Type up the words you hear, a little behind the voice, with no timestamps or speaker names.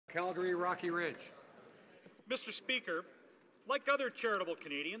Calgary, Rocky Ridge. Mr. Speaker, like other charitable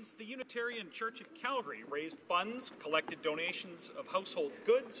Canadians, the Unitarian Church of Calgary raised funds, collected donations of household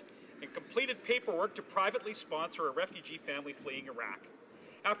goods, and completed paperwork to privately sponsor a refugee family fleeing Iraq.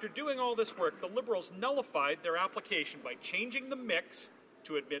 After doing all this work, the Liberals nullified their application by changing the mix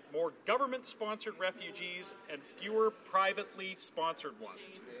to admit more government-sponsored refugees and fewer privately sponsored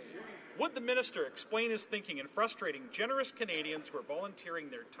ones. Would the minister explain his thinking in frustrating generous Canadians who are volunteering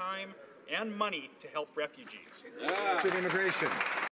their time and money to help refugees? Immigration.